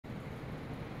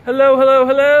Hello, hello,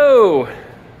 hello.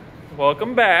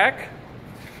 Welcome back.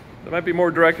 That might be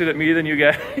more directed at me than you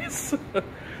guys.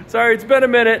 Sorry, it's been a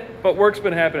minute, but work's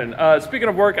been happening. Speaking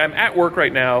of work, I'm at work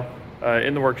right now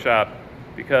in the workshop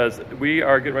because we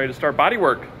are getting ready to start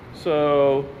bodywork.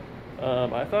 So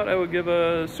I thought I would give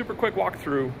a super quick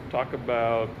walkthrough, talk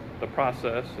about the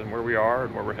process and where we are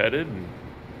and where we're headed and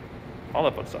all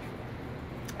that fun stuff.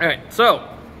 All right,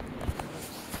 so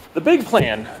the big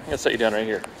plan, I'm gonna set you down right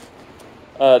here.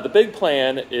 The big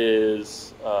plan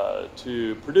is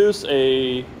to produce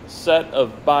a set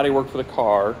of bodywork for the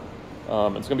car. It's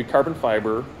going to be carbon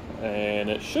fiber, and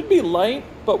it should be light,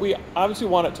 but we obviously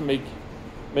want it to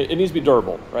it needs to be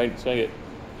durable, right? It's going to get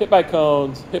hit by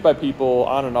cones, hit by people,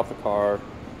 on and off the car.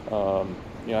 I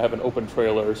have an open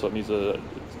trailer, so it needs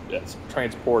it's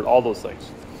transport, all those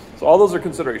things. So all those are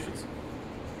considerations.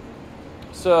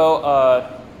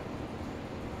 So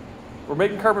we're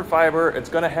making carbon fiber. It's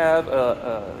going to have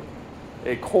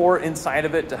a core inside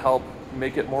of it to help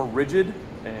make it more rigid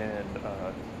and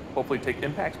hopefully take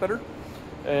impacts better.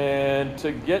 And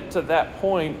to get to that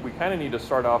point, we kind of need to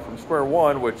start off from square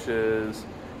one, which is,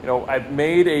 I've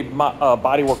made a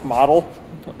bodywork model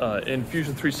in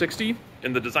Fusion 360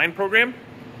 in the design program.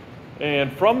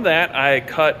 And from that, I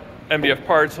cut MDF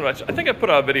parts. I think I put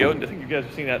out a video, and I think you guys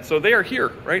have seen that. So they are here,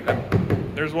 right?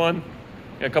 There's one,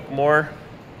 a couple more.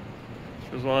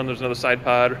 There's one, there's another side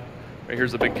pod. Right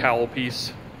here's the big cowl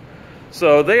piece.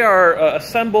 So they are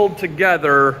assembled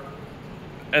together,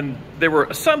 and they were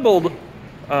assembled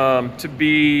to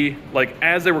be like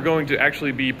as they were going to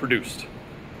actually be produced.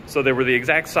 So they were the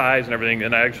exact size and everything,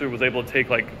 and I actually was able to take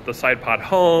like the side pod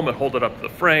home and hold it up to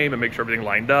the frame and make sure everything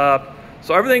lined up.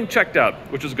 So everything checked out,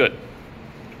 which is good.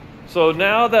 So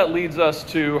now that leads us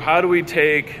to how do we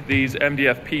take these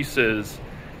MDF pieces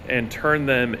and turn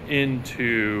them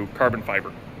into carbon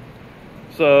fiber.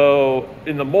 So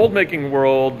in the mold making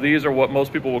world, these are what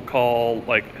most people would call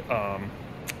like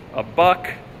a buck,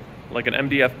 like an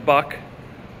MDF buck,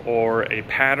 or a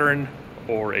pattern,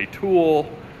 or a tool.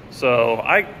 So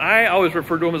I always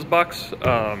refer to them as bucks.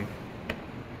 I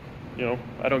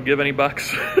don't give any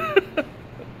bucks.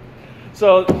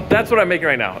 So that's what I'm making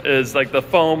right now, is like the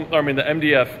foam, the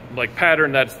MDF like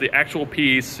pattern, that's the actual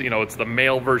piece, it's the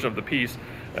male version of the piece.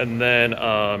 And then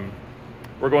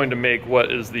we're going to make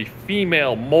what is the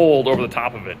female mold over the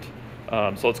top of it.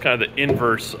 So it's kind of the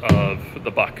inverse of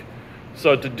the buck.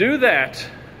 So to do that,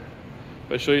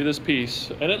 if I show you this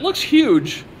piece, and it looks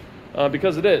huge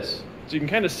because it is. So you can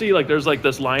kind of see like there's like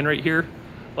this line right here.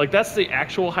 Like that's the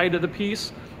actual height of the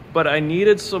piece, but I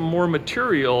needed some more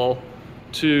material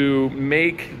to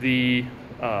make the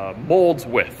molds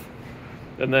with.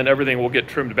 And then everything will get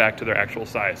trimmed back to their actual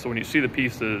size. So when you see the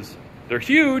pieces, they're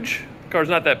huge. The car's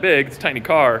not that big, it's a tiny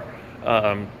car.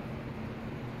 But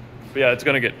yeah, it's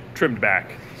gonna get trimmed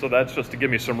back. So that's just to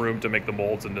give me some room to make the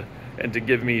molds and to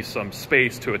give me some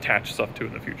space to attach stuff to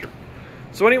in the future.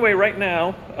 So anyway, right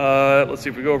now, let's see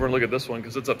if we go over and look at this one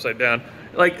because it's upside down.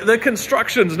 Like the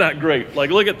construction's not great.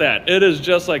 Like look at that. It is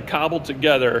just like cobbled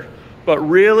together. But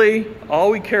really, all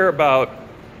we care about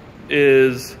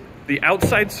is the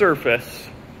outside surface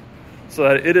so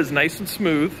that it is nice and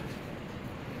smooth,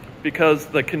 because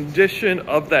the condition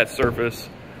of that surface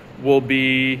will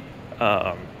be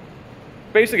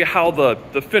basically how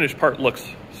the finished part looks.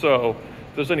 So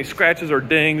if there's any scratches or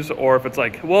dings, or if it's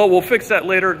like, well, we'll fix that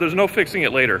later, there's no fixing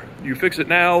it later. You fix it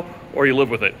now or you live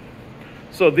with it.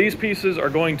 So these pieces are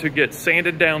going to get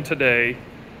sanded down today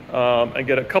and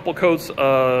get a couple coats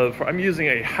of, I'm using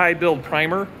a high build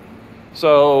primer.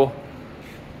 So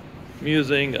I'm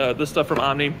using this stuff from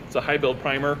Omni. It's a high build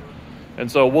primer. And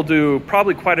so we'll do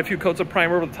probably quite a few coats of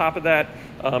primer over the top of that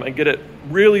and get it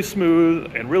really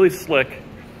smooth and really slick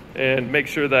and make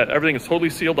sure that everything is totally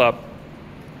sealed up.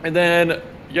 And then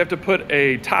you have to put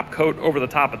a top coat over the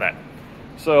top of that.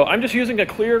 So I'm just using a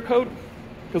clear coat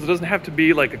because it doesn't have to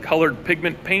be like a colored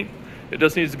pigment paint. It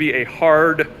just needs to be a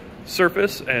hard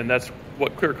surface, and that's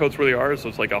what clear coats really are. So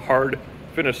it's like a hard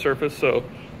finished surface. So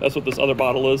that's what this other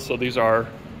bottle is. So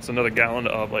it's another gallon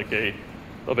of like a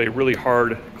really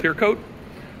hard clear coat.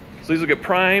 So these will get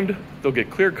primed, they'll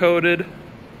get clear coated.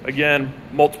 Again,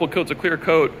 multiple coats of clear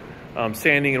coat,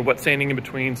 sanding and wet sanding in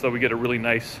between, so we get a really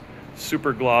nice,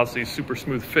 super glossy, super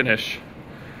smooth finish.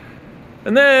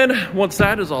 And then once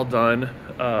that is all done,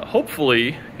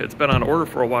 hopefully, it's been on order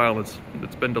for a while, it's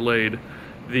been delayed,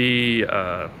 the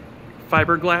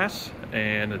fiberglass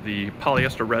and the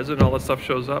polyester resin, all that stuff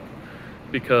shows up,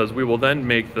 because we will then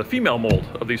make the female mold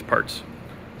of these parts.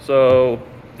 So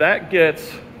that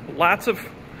gets lots of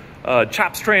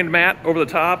chop strand mat over the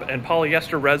top and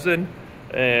polyester resin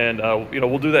And you know,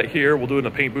 we'll do that here. We'll do it in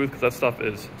the paint booth because that stuff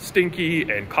is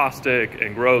stinky and caustic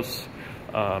and gross.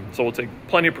 So we'll take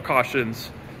plenty of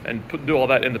precautions and do all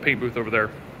that in the paint booth over there.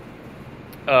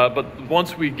 But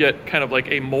once we get kind of like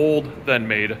a mold then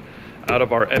made out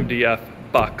of our MDF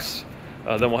bucks,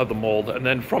 then we'll have the mold. And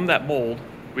then from that mold,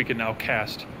 we can now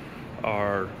cast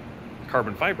our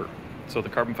carbon fiber. So the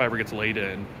carbon fiber gets laid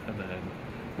in, and then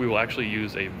we will actually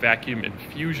use a vacuum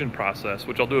infusion process,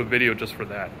 which I'll do a video just for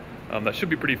that. That should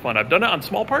be pretty fun. I've done it on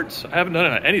small parts. I haven't done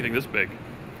it on anything this big.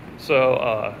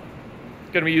 So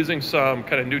gonna be using some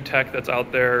kind of new tech that's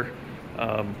out there,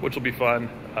 which will be fun.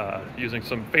 Using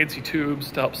some fancy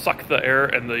tubes to help suck the air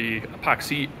and the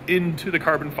epoxy into the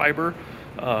carbon fiber.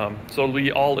 So it'll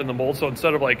be all in the mold. So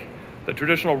instead of like the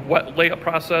traditional wet layup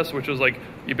process, which is like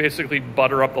you basically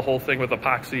butter up the whole thing with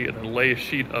epoxy and then lay a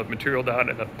sheet of material down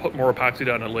and then put more epoxy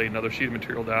down and lay another sheet of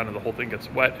material down, and the whole thing gets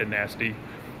wet and nasty.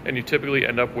 And you typically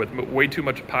end up with way too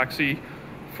much epoxy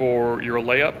for your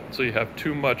layup. So you have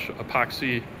too much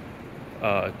epoxy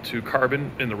to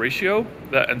carbon in the ratio.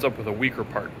 That ends up with a weaker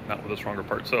part, not with a stronger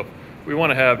part. So we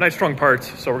want to have nice strong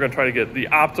parts. So we're going to try to get the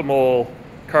optimal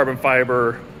carbon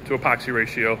fiber to epoxy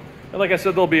ratio. And like I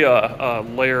said, there'll be a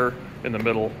layer in the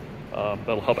middle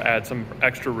that'll help add some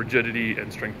extra rigidity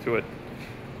and strength to it.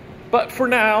 But for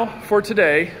now, for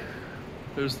today,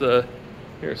 there's the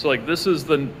here. So like this is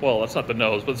the, well, that's not the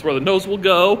nose, but it's where the nose will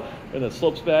go, and it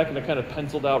slopes back, and it kind of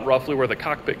penciled out roughly where the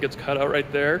cockpit gets cut out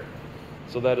right there.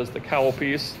 So that is the cowl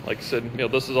piece. Like I said, you know,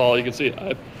 this is all you can see.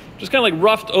 I just kind of like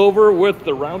roughed over with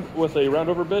a round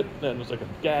over bit, and there's like a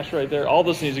gash right there. All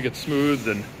this needs to get smoothed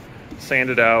and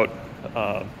sanded out.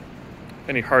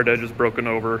 Any hard edges broken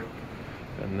over,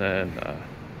 and then a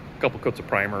couple coats of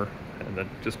primer, and then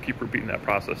just keep repeating that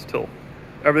process till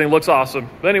everything looks awesome.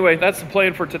 But anyway, that's the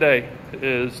plan for today,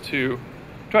 is to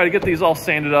try to get these all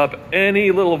sanded up.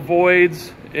 Any little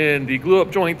voids in the glue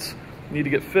up joints need to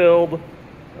get filled.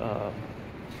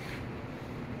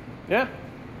 Yeah,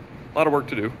 a lot of work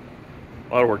to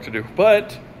do,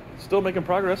 but still making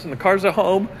progress, and the car's at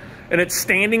home and it's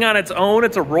standing on its own.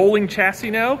 It's a rolling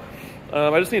chassis now.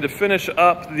 I just need to finish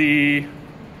up the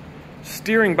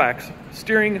steering box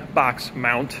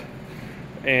mount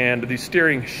and the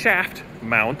steering shaft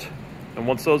mount. And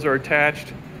once those are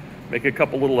attached, make a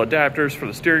couple little adapters for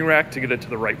the steering rack to get it to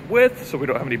the right width so we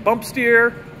don't have any bump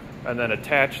steer, and then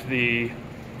attach the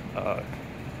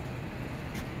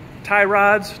tie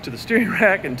rods to the steering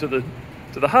rack and to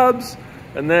the hubs,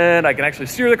 and then I can actually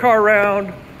steer the car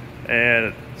around.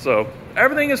 And so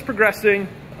everything is progressing.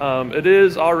 It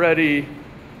is already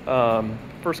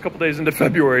first couple days into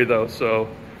February though, so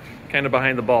kind of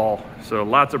behind the ball. So a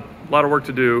lot of work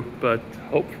to do, but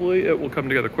hopefully it will come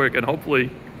together quick, and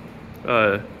hopefully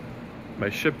my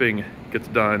shipping gets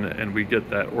done and we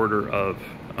get that order of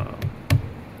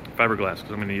fiberglass,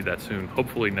 because I'm gonna need that soon.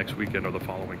 Hopefully next weekend or the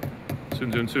following.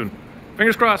 Soon.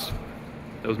 Fingers crossed.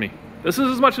 That was me. This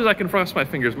is as much as I can cross my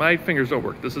fingers. My fingers don't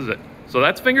work. This is it. So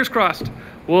that's fingers crossed.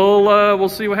 We'll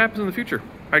see what happens in the future.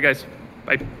 All right, guys.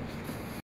 Bye.